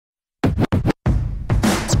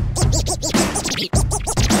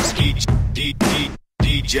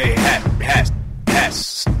DJ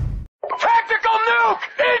Hess. Tactical nuke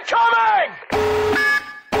incoming!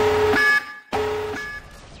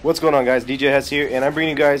 What's going on, guys? DJ Hess here, and I'm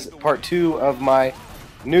bringing you guys part 2 of my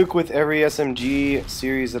Nuke with every SMG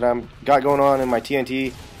series that I'm got going on in my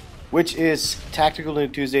TNT, which is Tactical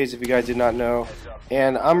Nuke Tuesdays, if you guys did not know.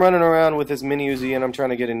 And I'm running around with this mini Uzi, and I'm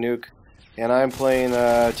trying to get a nuke, and I'm playing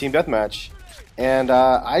Team Deathmatch. And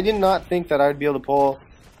I did not think that I'd be able to pull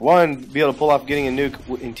off getting a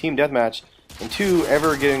nuke in Team Deathmatch, and 2,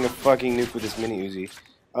 ever getting a fucking nuke with this mini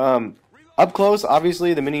Uzi. Up close,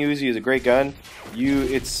 obviously, the mini Uzi is a great gun.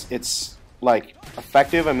 It's like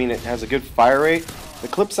effective. I mean, it has a good fire rate. The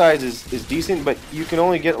clip size is decent, but you can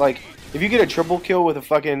only get, like, if you get a triple kill with a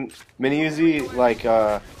fucking mini Uzi, like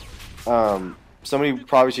somebody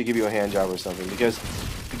probably should give you a hand job or something, because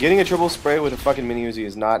getting a triple spray with a fucking mini Uzi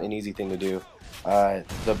is not an easy thing to do.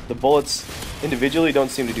 The bullets individually don't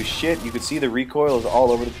seem to do shit. You can see the recoil is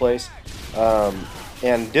all over the place.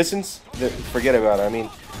 And distance, forget about it. I mean,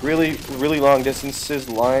 really long distances,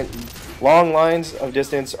 long lines of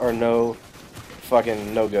distance are no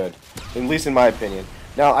good, at least in my opinion.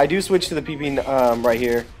 Now, I do switch to the PP right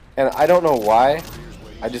here, and I don't know why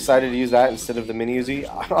I decided to use that instead of the mini Uzi.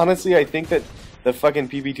 Honestly, I think that the fucking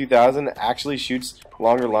PP2000 actually shoots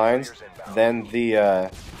longer lines than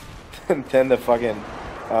the fucking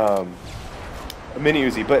mini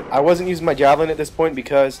Uzi. But I wasn't using my Javelin at this point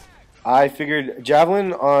because I figured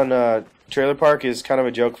Javelin on Trailer Park is kind of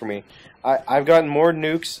a joke for me. I've gotten more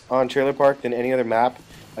nukes on Trailer Park than any other map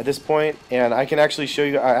at this point, and I can actually show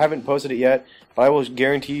you. I haven't posted it yet, but I will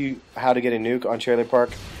guarantee you how to get a nuke on Trailer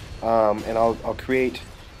Park, and I'll create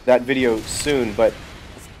that video soon. But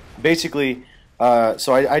basically,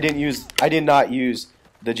 so I did not use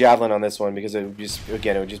the Javelin on this one because it would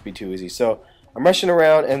just be too easy. So I'm rushing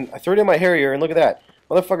around, and I throw it in my Harrier, and look at that,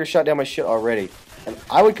 motherfucker shot down my shit already. And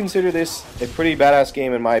I would consider this a pretty badass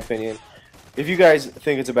game in my opinion. If you guys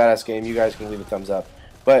think it's a badass game, you guys can leave a thumbs up.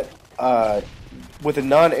 But with a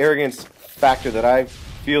non-arrogance factor that I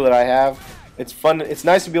feel that I have, it's fun. It's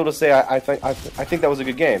nice to be able to say I think that was a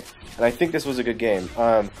good game, and I think this was a good game.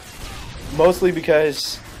 Mostly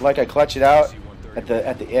because, like, I clutch it out at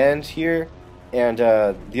the end here, and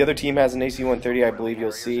the other team has an AC-130, I believe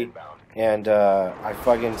you'll see, and I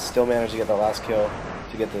fucking still managed to get the last kill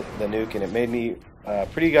to get the nuke, and it made me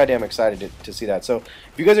pretty goddamn excited to see that. So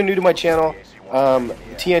if you guys are new to my channel,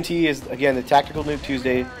 TNT is, again, the Tactical Nuke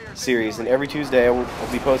Tuesday series, and every Tuesday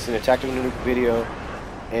I'll be posting a Tactical Nuke video.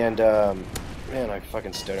 And man, I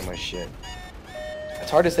fucking stuttered my shit.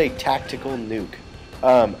 It's hard to say Tactical Nuke,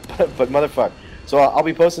 but motherfuck. So I'll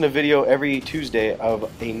be posting a video every Tuesday of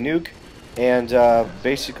a nuke, and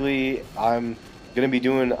basically I'm gonna be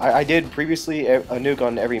doing. I did previously a nuke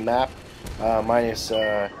on every map, minus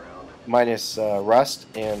Rust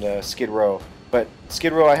and Skid Row. But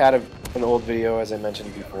Skid Row I had an old video, as I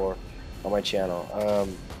mentioned before, on my channel.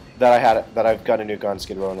 That I've got a nuke on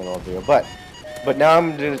Skid Row in an old video. But now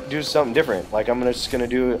I'm gonna do something different. Like, I'm just gonna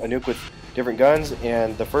do a nuke with different guns,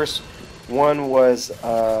 and the first one was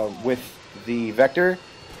with the Vector,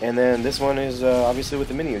 and then this one is obviously with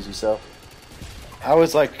the mini Uzi. So I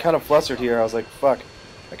was like kind of flustered here. I was like, fuck,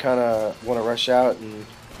 I kind of want to rush out and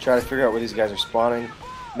try to figure out where these guys are spawning.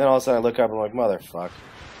 And then all of a sudden I look up and I'm like, motherfuck.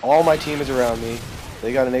 All my team is around me.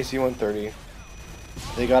 They got an AC-130.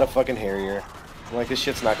 They got a fucking Harrier. I'm like, this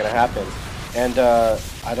shit's not gonna happen. And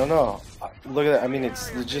I don't know. Look at that. I mean,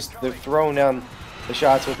 it's just, they're throwing down the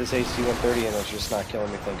shots with this AC-130 and it's just not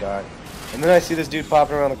killing me, thank God. And then I see this dude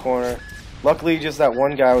popping around the corner. Luckily, just that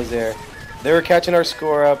one guy was there. They were catching our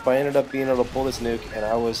score up. I ended up being able to pull this nuke, and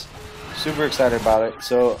I was super excited about it.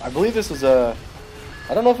 So I believe this was a...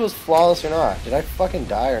 I don't know if it was flawless or not. Did I fucking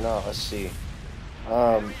die or not? Let's see.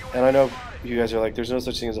 And I know you guys are like, there's no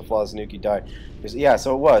such thing as a flawless nuke, you die. Yeah,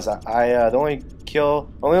 so it was. The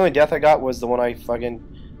only death I got was the one I fucking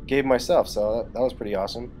gave myself, so that was pretty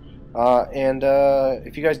awesome. And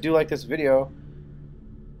if you guys do like this video,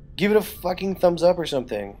 give it a fucking thumbs up or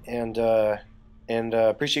something. And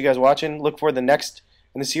appreciate you guys watching. Look for the next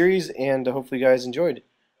in the series, and hopefully you guys enjoyed.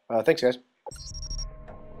 Thanks, guys.